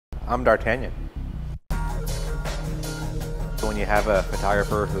I'm Dartanyon. So when you have a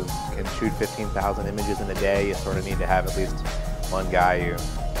photographer who can shoot 15,000 images in a day, you sort of need to have at least one guy who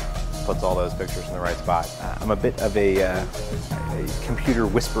puts all those pictures in the right spot. I'm a bit of a computer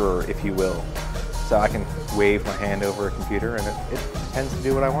whisperer, if you will. So I can wave my hand over a computer and it tends to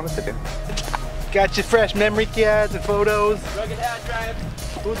do what I want it to do. Got your fresh memory cards and photos. Rugged hard drive.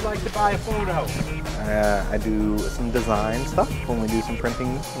 Who'd like to buy a photo? I do some design stuff when we do some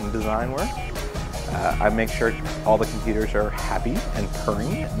printing and design work. I make sure all the computers are happy and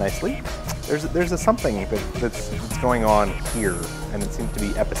purring nicely. There's a something that's going on here, and it seems to be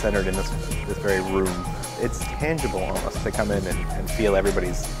epicentered in this very room. It's tangible almost to come in and feel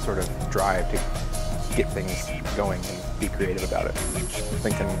everybody's sort of drive to get things going and be creative about it.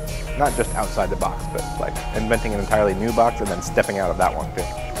 Thinking not just outside the box, but like inventing an entirely new box and then stepping out of that one too.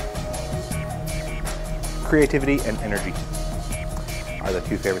 Creativity and energy are the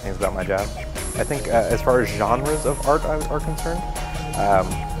two favorite things about my job. I think as far as genres of art are concerned,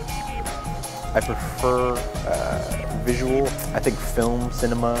 I prefer visual. I think film,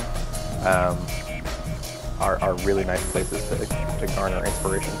 cinema are really nice places to garner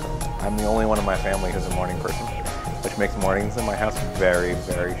inspiration from. I'm the only one in my family who's a morning person, which makes mornings in my house very,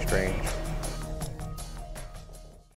 very strange.